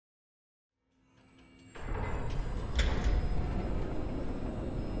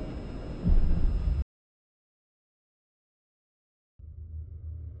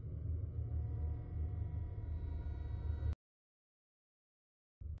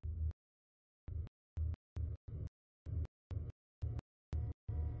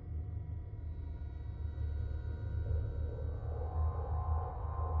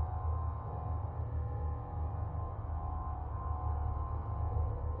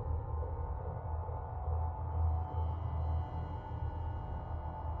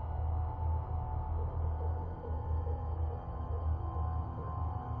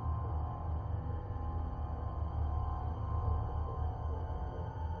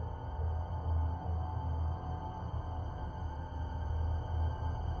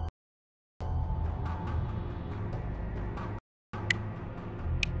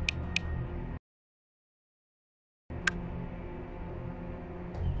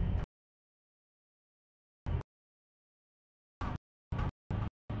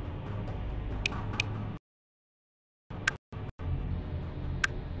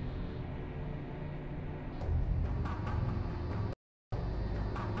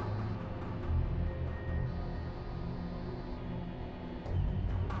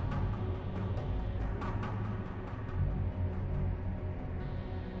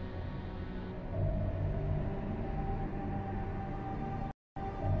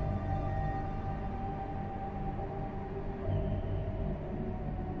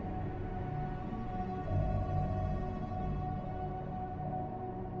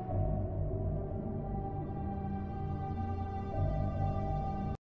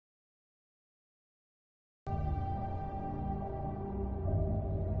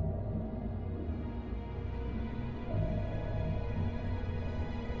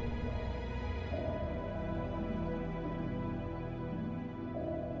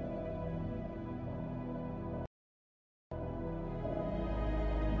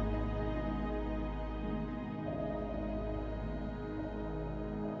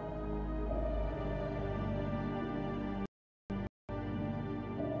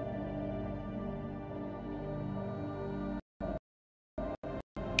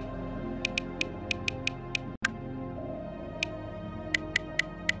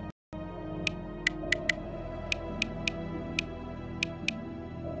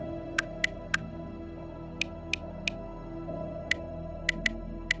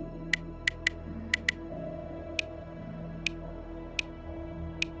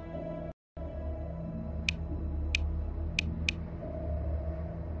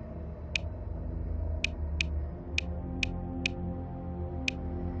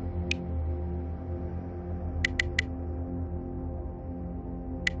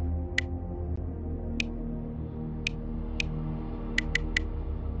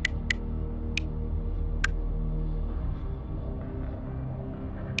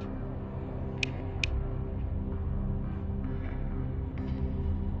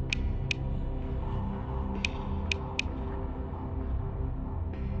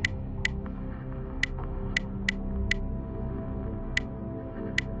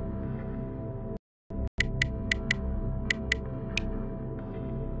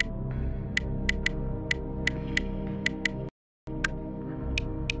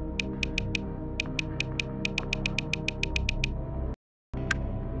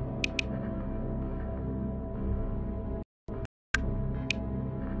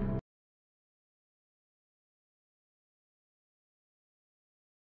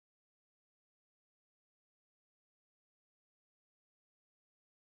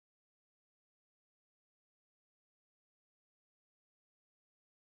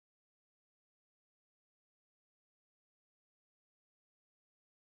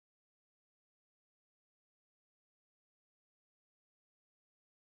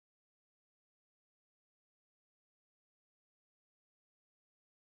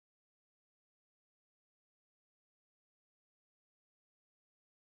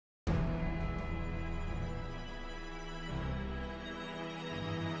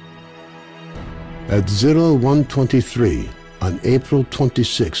At 0123 on April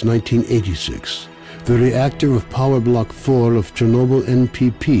 26, 1986, the reactor of Power Block 4 of Chernobyl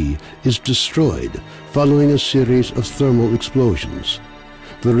NPP is destroyed following a series of thermal explosions.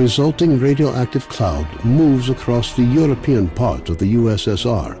 The resulting radioactive cloud moves across the European part of the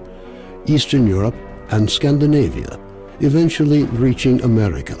USSR, Eastern Europe, and Scandinavia, eventually reaching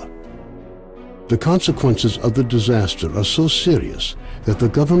America. The consequences of the disaster are so serious that the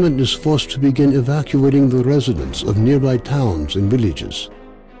government is forced to begin evacuating the residents of nearby towns and villages.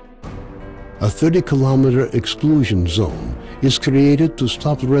 A 30-kilometer exclusion zone is created to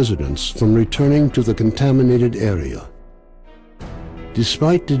stop residents from returning to the contaminated area.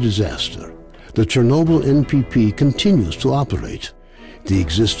 Despite the disaster, the Chernobyl NPP continues to operate. The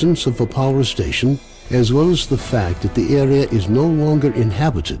existence of a power station, as well as the fact that the area is no longer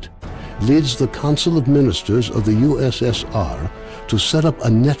inhabited, leads the Council of Ministers of the USSR to set up a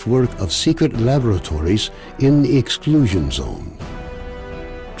network of secret laboratories in the exclusion zone.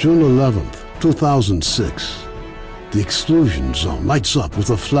 June 11, 2006. The exclusion zone lights up with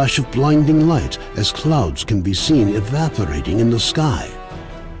a flash of blinding light as clouds can be seen evaporating in the sky.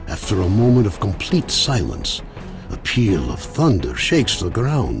 After a moment of complete silence, a peal of thunder shakes the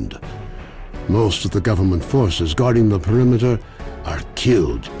ground. Most of the government forces guarding the perimeter are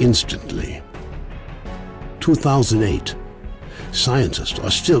killed instantly. 2008. Scientists are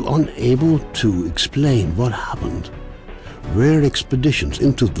still unable to explain what happened. Rare expeditions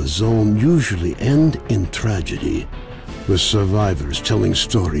into the zone usually end in tragedy, with survivors telling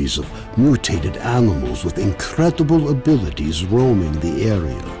stories of mutated animals with incredible abilities roaming the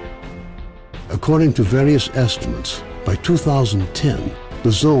area. According to various estimates, by 2010,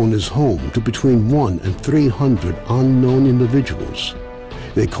 the zone is home to between 100 and 300 unknown individuals.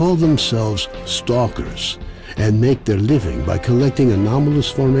 They call themselves Stalkers and make their living by collecting anomalous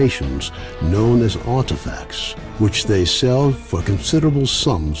formations known as artifacts, which they sell for considerable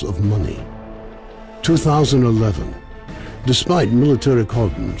sums of money. 2011. Despite military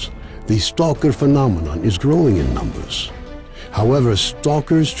cordons, the Stalker phenomenon is growing in numbers. However,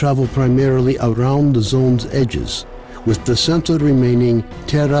 Stalkers travel primarily around the zone's edges, with the center remaining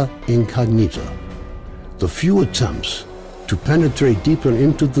terra incognita. The few attempts to penetrate deeper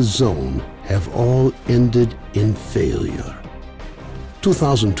into the zone have all ended in failure.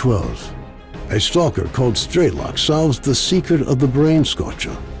 2012. A stalker called Straylock solves the secret of the Brain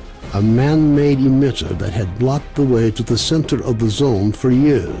Scorcher, a man-made emitter that had blocked the way to the center of the zone for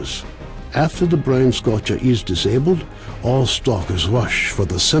years. After the Brain Scorcher is disabled, all stalkers rush for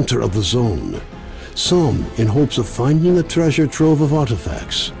the center of the zone, some in hopes of finding a treasure trove of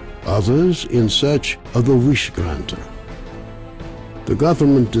artifacts, others in search of the Wish Granter. The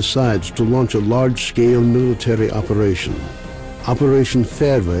government decides to launch a large-scale military operation. Operation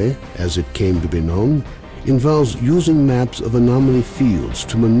Fairway, as it came to be known, involves using maps of anomaly fields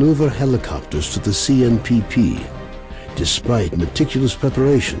to maneuver helicopters to the CNPP. Despite meticulous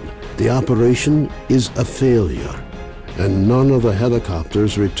preparation, the operation is a failure, and none of the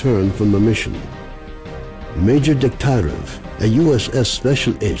helicopters return from the mission. Major Degtyarev, a USS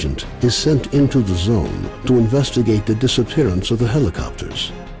special agent, is sent into the zone to investigate the disappearance of the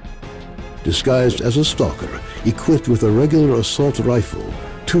helicopters. Disguised as a stalker, equipped with a regular assault rifle,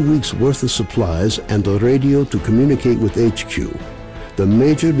 2 weeks' worth of supplies, and a radio to communicate with HQ, the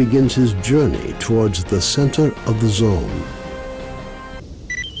Major begins his journey towards the center of the zone.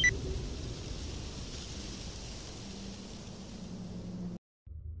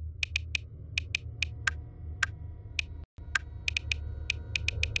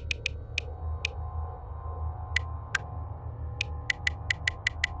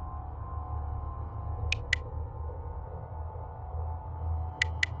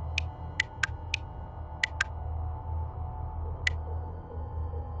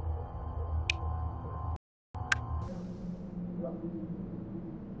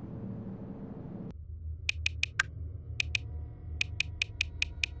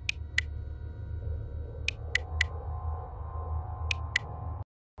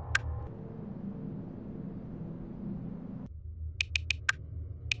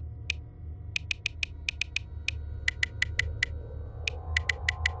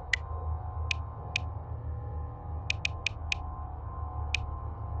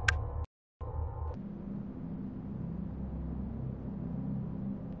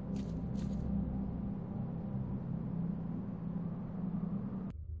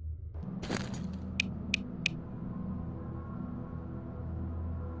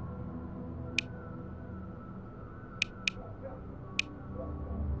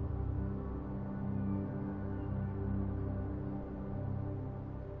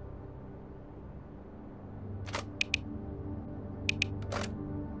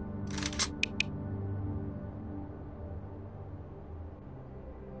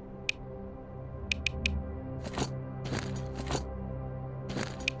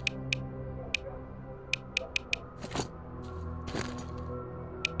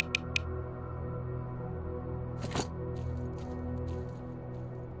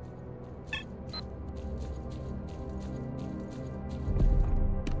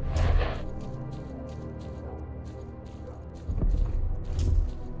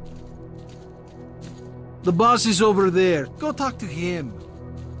 The boss is over there. Go talk to him.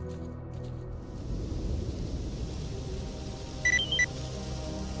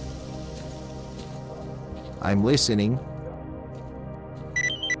 I'm listening.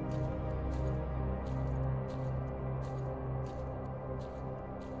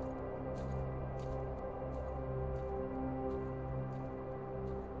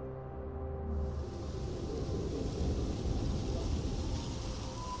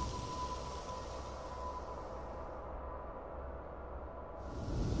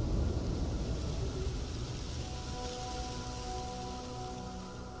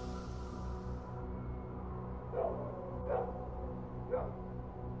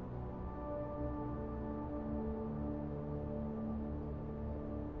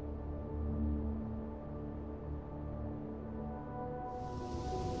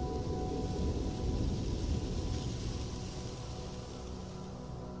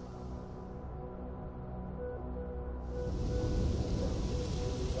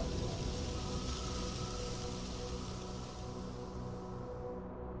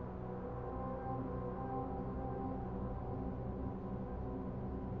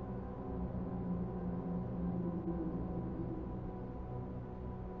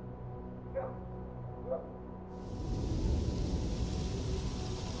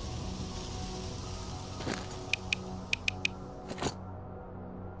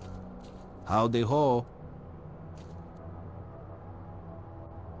 Howdy ho.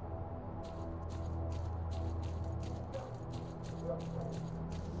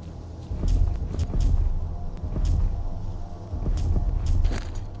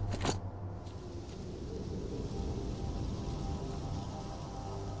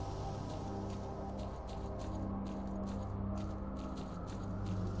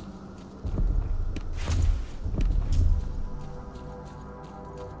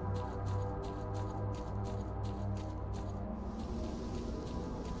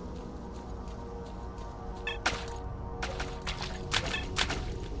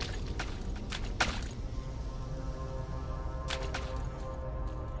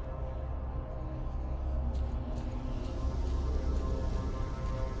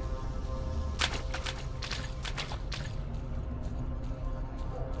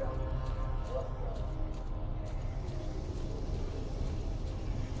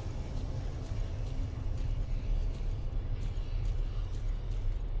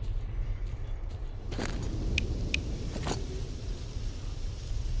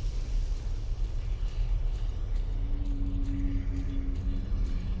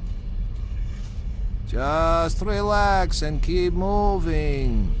 Just relax and keep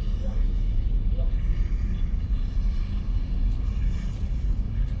moving.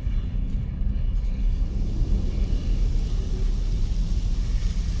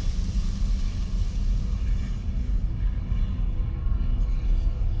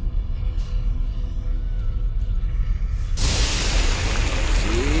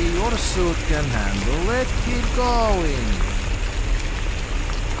 See, your suit can handle it. Keep going.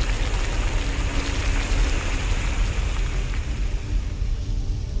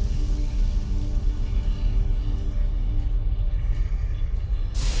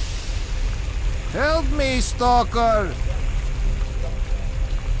 Help me, Stalker!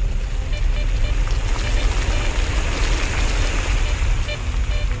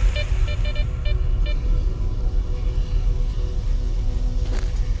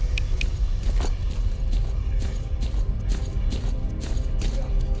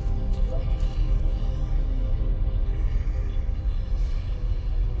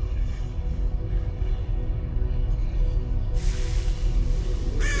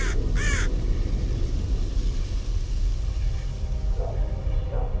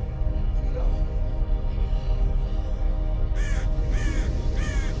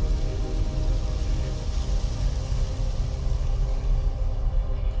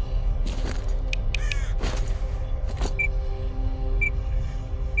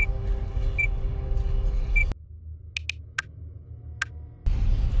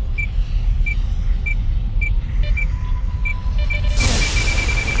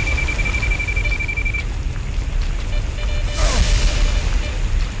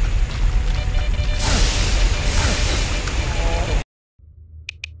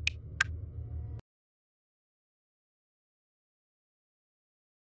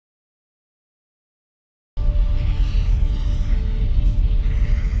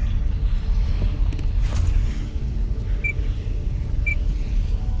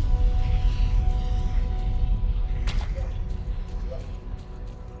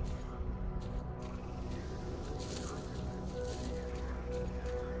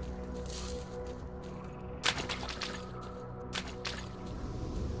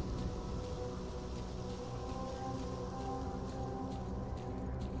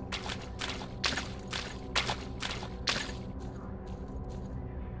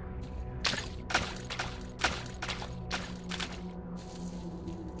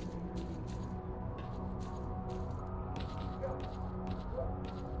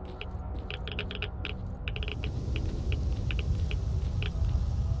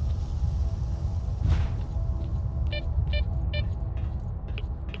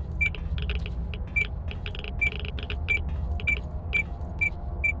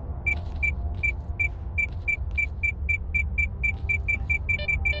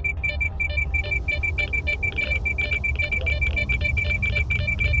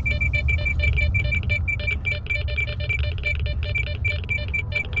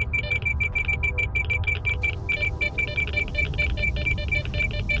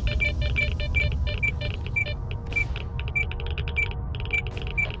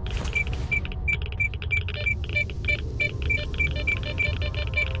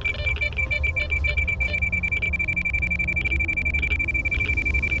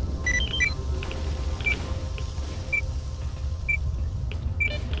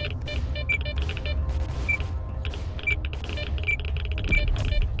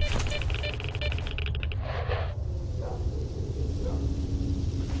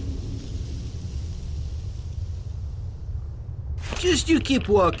 Just you keep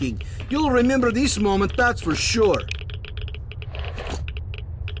walking. You'll remember this moment, that's for sure.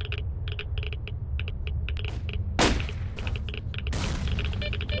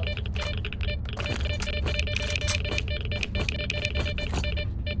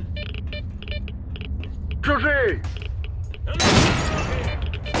 Чужий!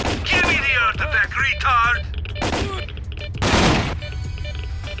 Give me the artifact, retard!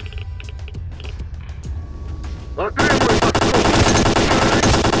 Отримуй,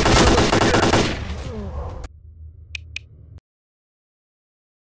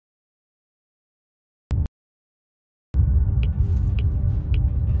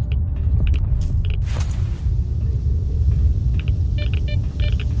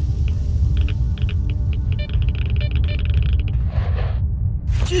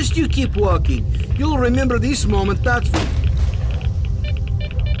 Just you keep walking. You'll remember this moment, that's for...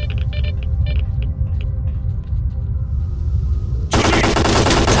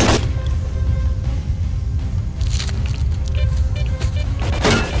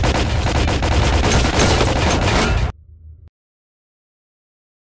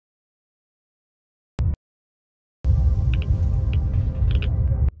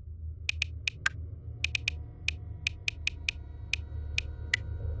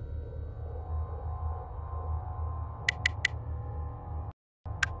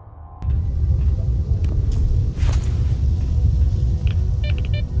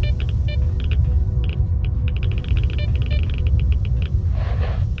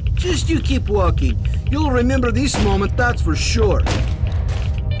 Just you keep walking. You'll remember this moment, that's for sure.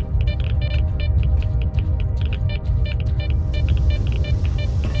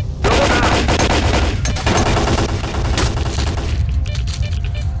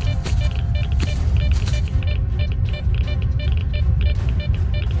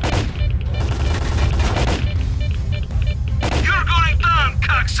 You're going down,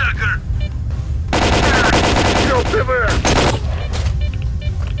 cocksucker! Yo, pivot!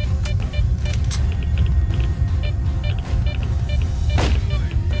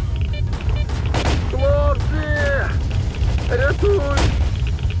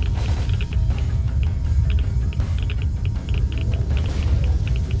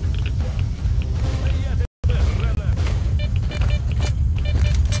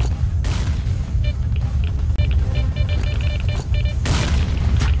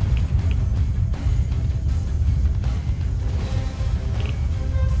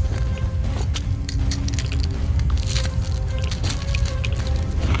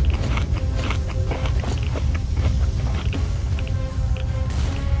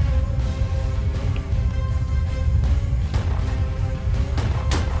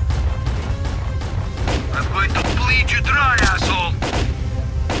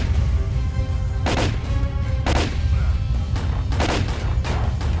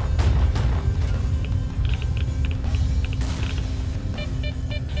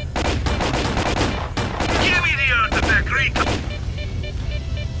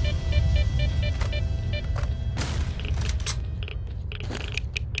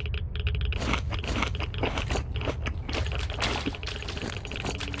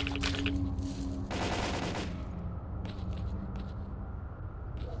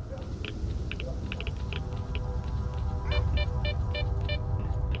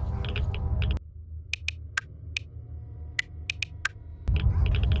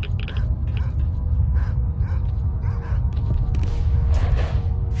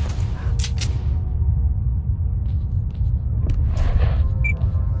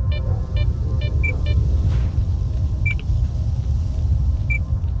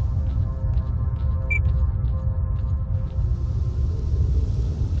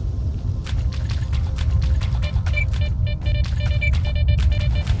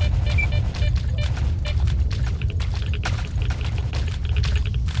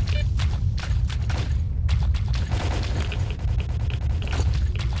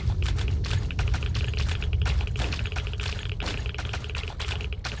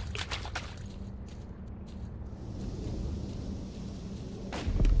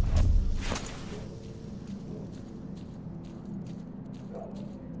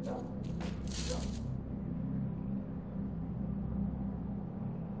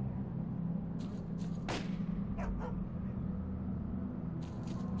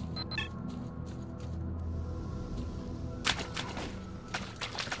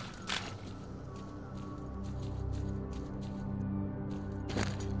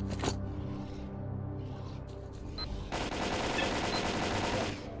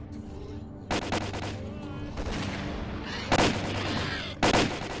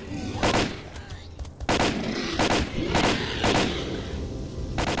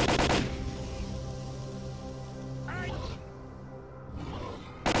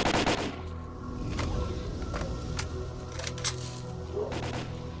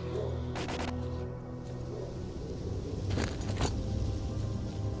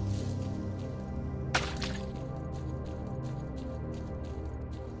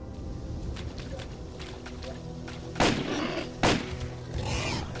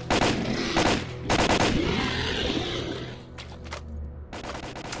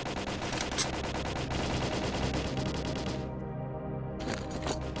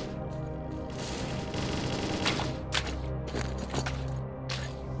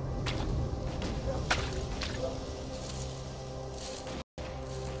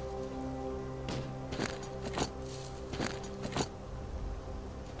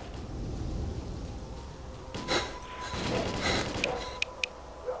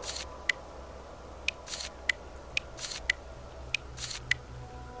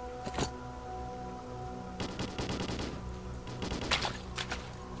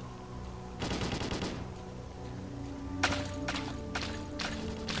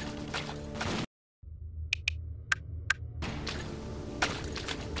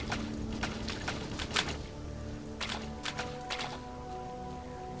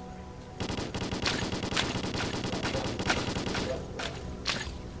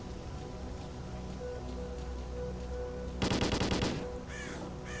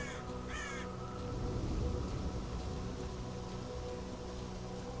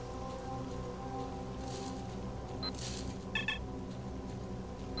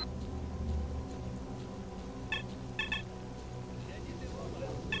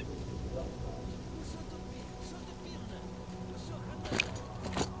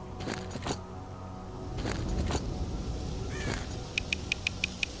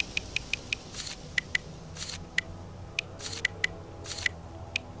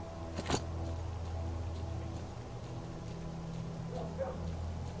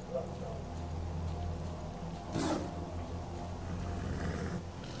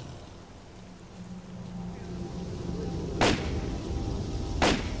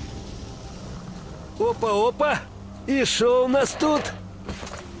 Опа-опа! І що у нас тут?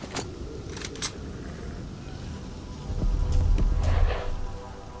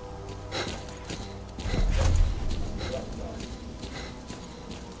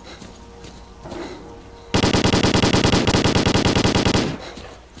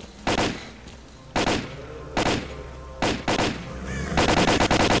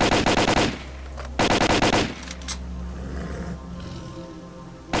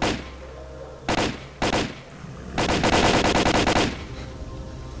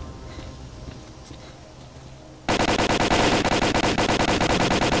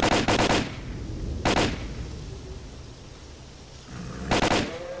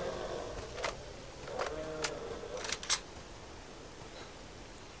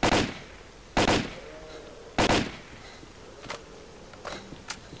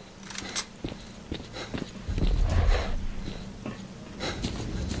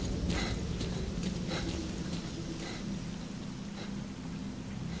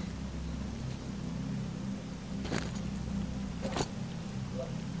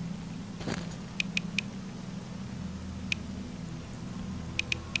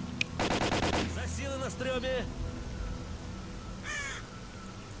 Засіли на стрьомі.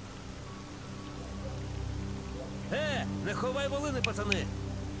 Не ховай волини, пацани.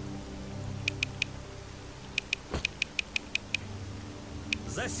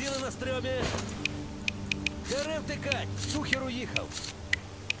 Засіли на стрьомі. Хери втикать, шухер уїхав.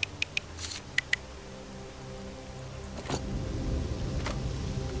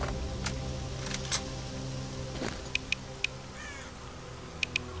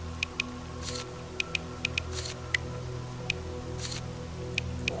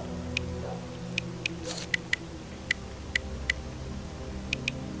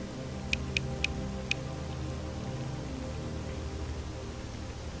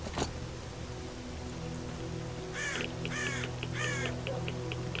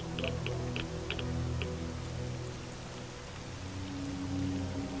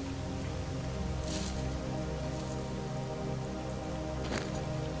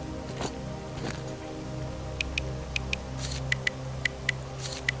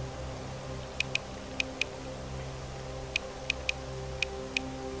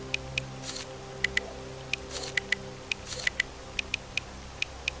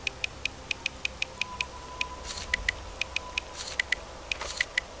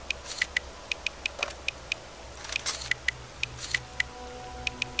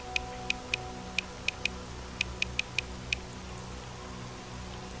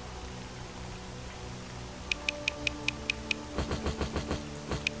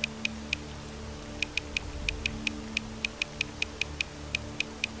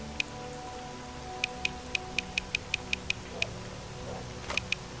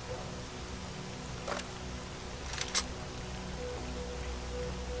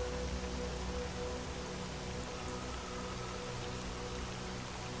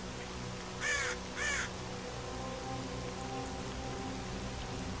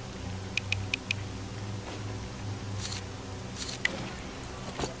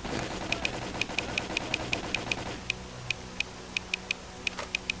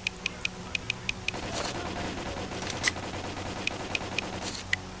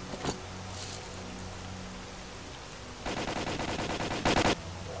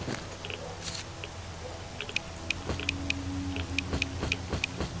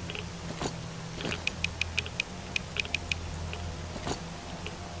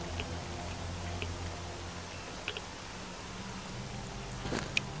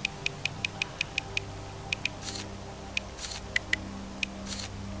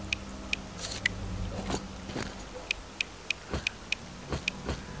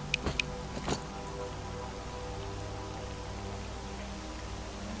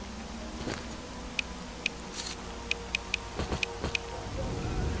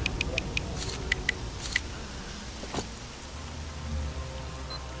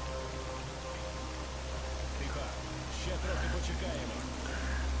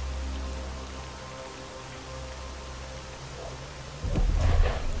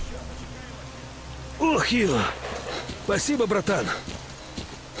 Ох, Ила. Спасибо, братан.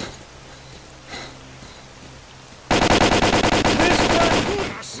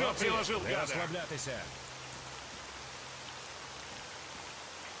 Приложил, Не розслаблятися.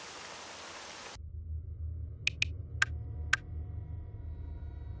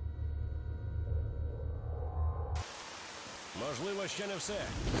 Можливо, ще не все.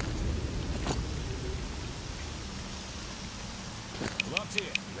 Хлопці,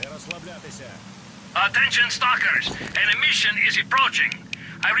 не розслаблятися. Attention, Stalkers! An mission is approaching.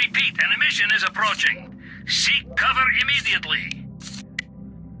 I repeat, an emission is approaching. Seek cover immediately.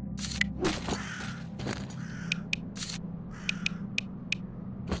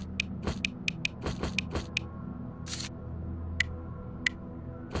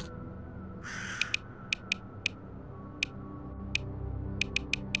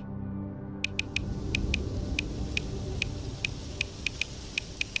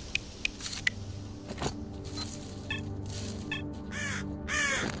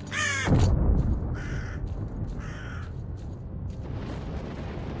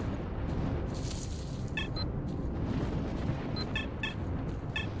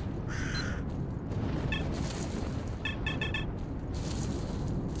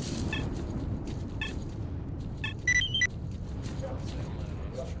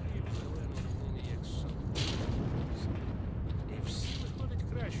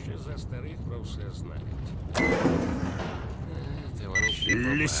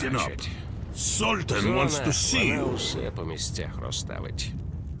 Listen up. Sultan wants to see you. Усе по місцях розставить.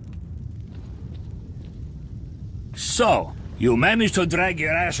 So, you managed to drag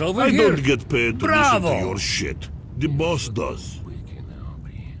your ass over I here? don't get paid to Bravo! listen to your shit. The boss does. Пики на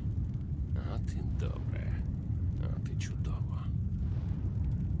обрі. От і добре. От і чудово.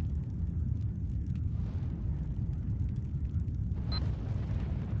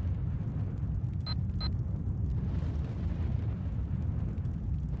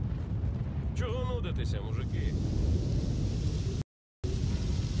 Чого нудитися, мужики?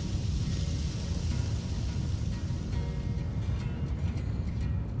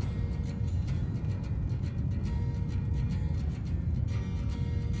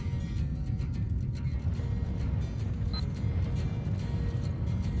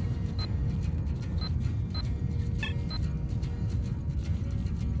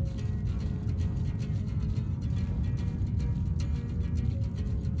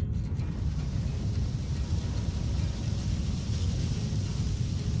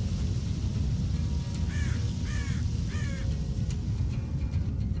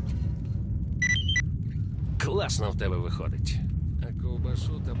 Класно в тебе виходить. А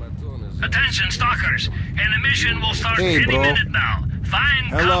ковбасу та батони... Attention, stalkers. An emission will start Hey, any bro. minute now. Find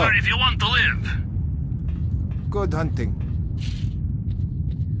Hello. cover if you want to live. Good hunting.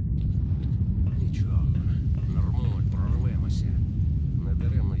 Нічого. Нормуль, прорвемося.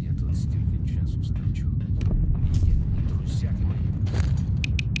 Недаремно я тут стільки часу страчу. Я і друзяки мої.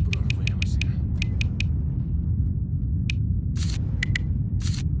 Прорвемося.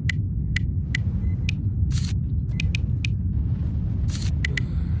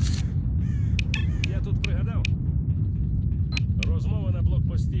 Я тут пригадав. Розмова на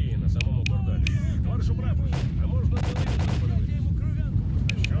блокпості на самому кордоні. Товаришу прапорщик, а можна телевізор подивитися?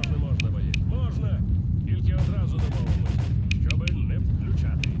 А що ж не можна, боєць? Можна, тільки одразу домовимось, щоби не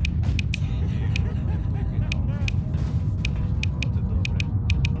включати. От і добре.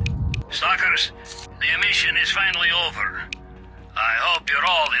 Stalkers, the emission is finally over. I hope you're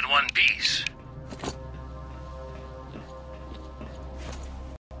all in one piece.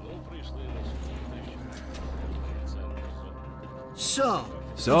 Ну, прийшли на сьогодні. So,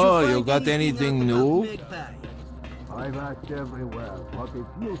 So, you got anything new? I've asked everywhere, but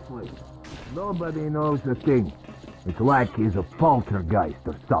it's useless. Nobody knows a thing. It's like he's a poltergeist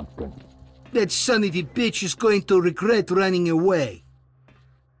or something. That son of a bitch is going to regret running away.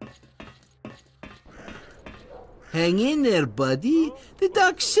 Hang in there, buddy. The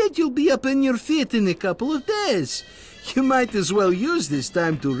doc said you'll be up on your feet in a couple of days. You might as well use this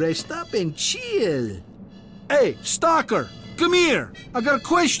time to rest up and chill. Hey, Stalker, come here. I got a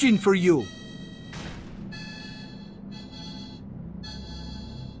question for you.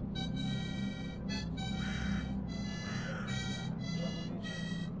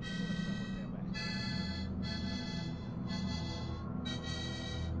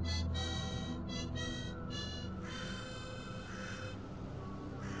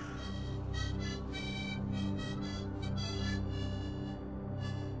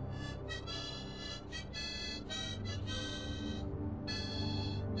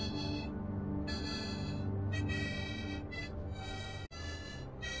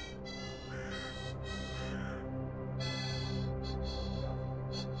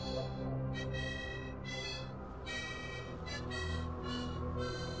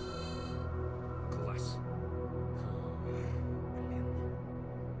 Клас.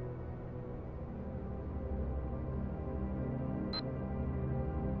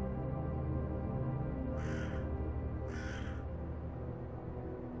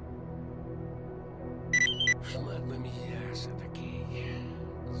 Шмат би м'яса такий.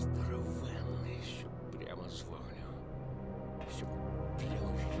 Здоровенний, щоб прямо з вогню. Щоб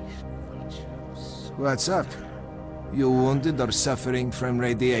прямо What's up? You wounded or suffering from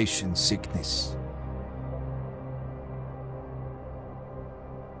radiation sickness?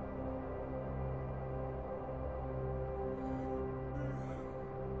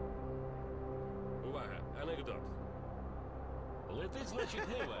 Увага, анекдот. Летить, значить,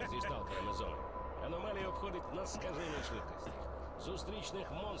 Нива зі сталкерами зони. Аномалія обходить на скаженій швидкості. Зустрічних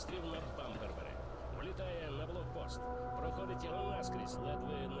монстрів на бампер бере. Влітає на блокпост. Проходить його наскрізь,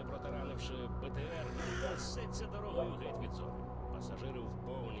 ледве не протаранивши БТР, і несеться дорогою геть від зони. Пасажири в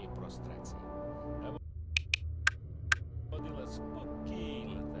повній прострації. А водила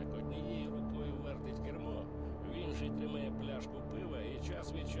спокійно, так однією рукою вертить кермо, в іншій тримає пляшку пива і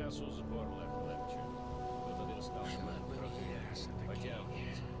час від часу з горла хлебче. Тут один став трохи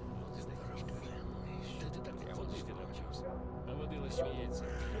потягнеться. Та ти так водити навчився. А водила сміється.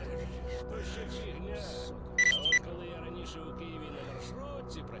 То ще фігня. А от коли я раніше у Києві на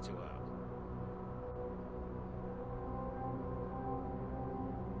маршрутці працював.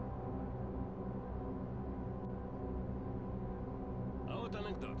 А от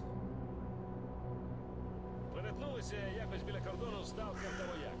анекдот. Перетнулися якось біля кордону сталкер та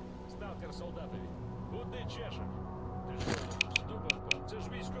вояк. Сталкер солдатові. Куди чешеш? Ти що, з дуба впав? Це ж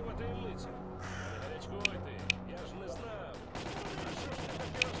військова таємниця. Але гарячко, ой ти, я ж не знав. А що ж ти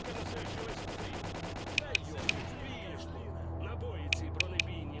таке розкинувся, що весь впрів? Та йо, впієш ти. Набої ці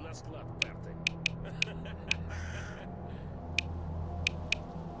бронебійні на склад перти.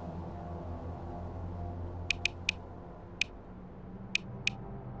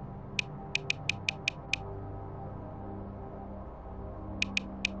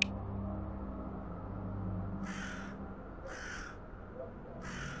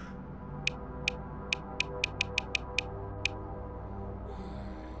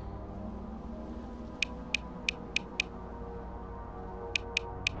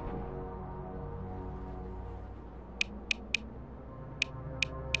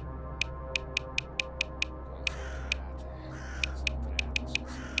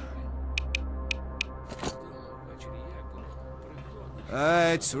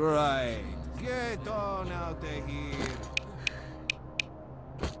 That's right. Get on out of here.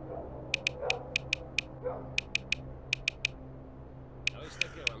 Ось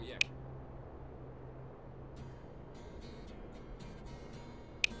таке вам як.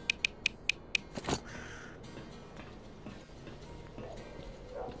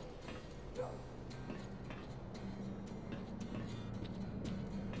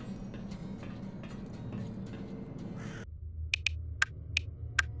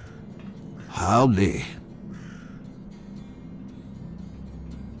 Howdy.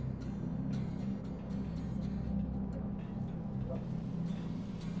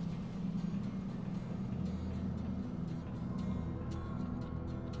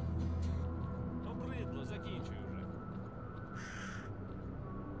 Обридло, закінчуй вже.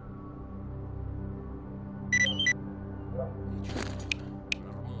 Нічого,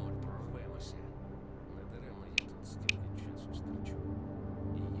 нормально прорвемося. Не даремно я тут стільки часу стерчу.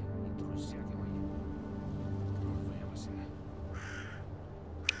 І я, і друзяки мої. Прорвемося.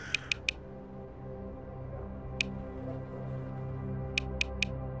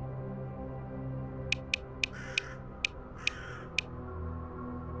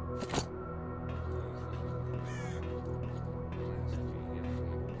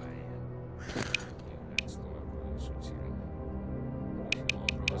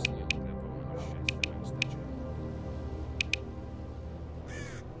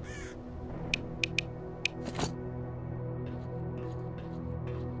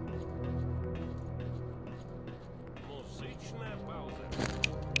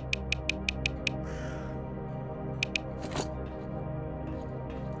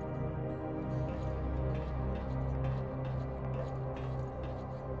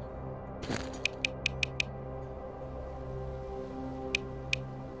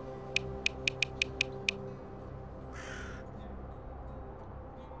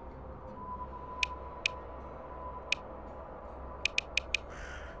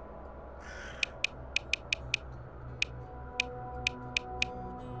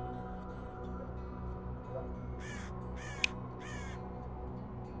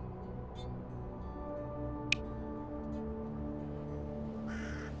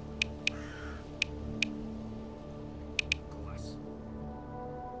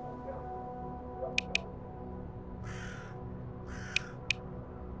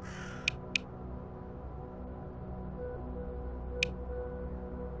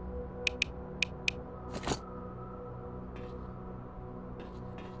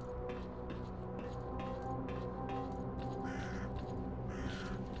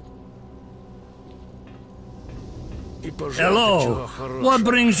 Hello. What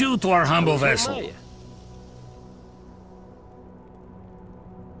brings you to our humble vessel?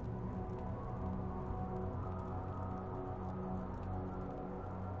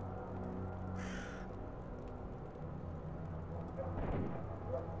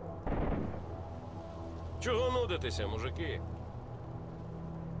 Чого нудитеся, мужики?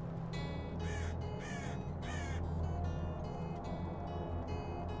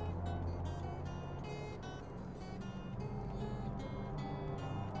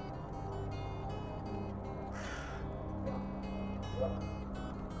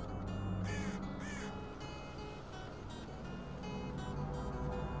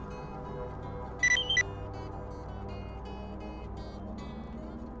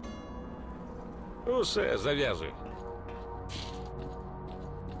 Усе, зав'язуй.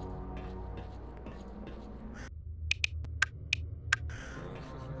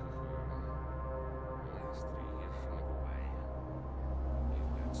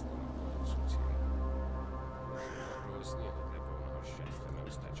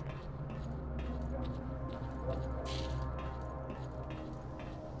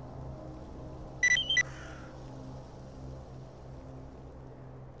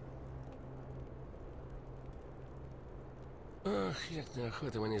 Ох, як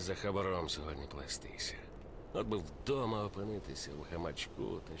неохота мені за хабаром сьогодні плестися. От би вдома опинитися в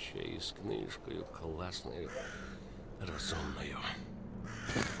гамачку, та ще й з книжкою класною, розумною.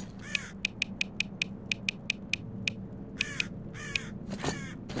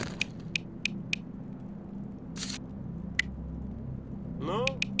 Ну,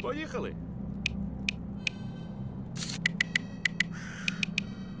 поїхали.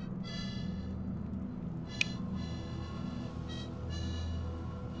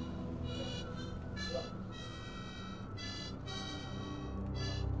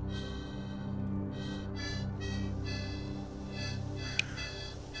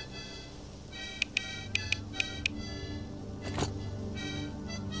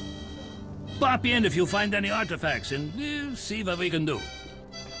 Pop in if you find any artifacts and see what we can do.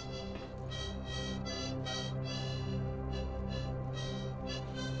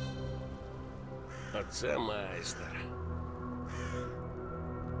 Оце майстер.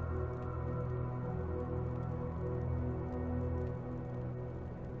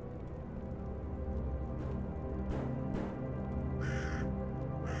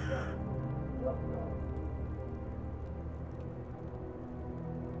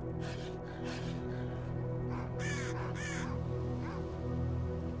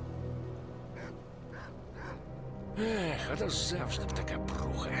 Ех, а то завжди б така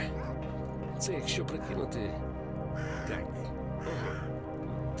пруха. Це якщо прикинути... Так. Ага.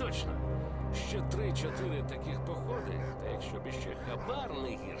 Точно. Ще 3-4 таких походи, та якщо б іще хабар не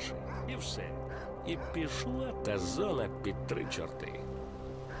гірший. І все. І пішла та зона під 3 чорти.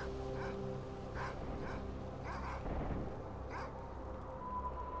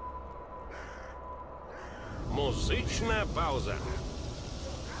 Музична пауза.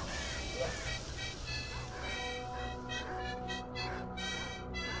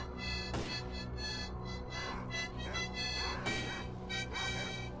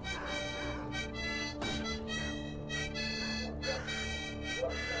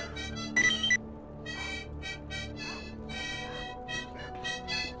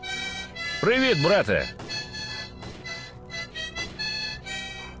 Привіт, брате.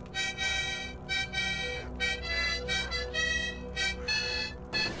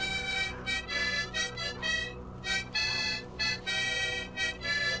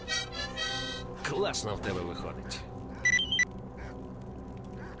 Класно в тебе виходить.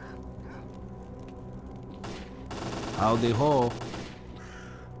 Howdy ho.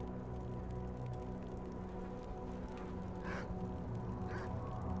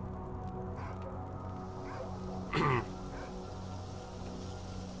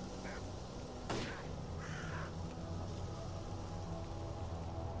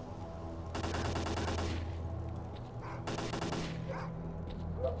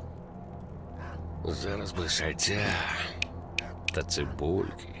 Зараз би сальця та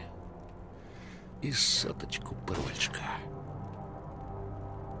цибульки і соточку перочка.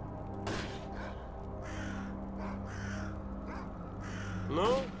 Ну,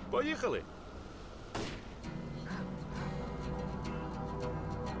 поїхали.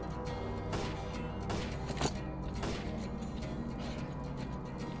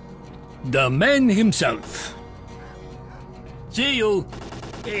 The man himself. See you.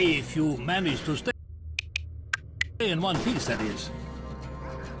 If you manage to stay in one piece, that is.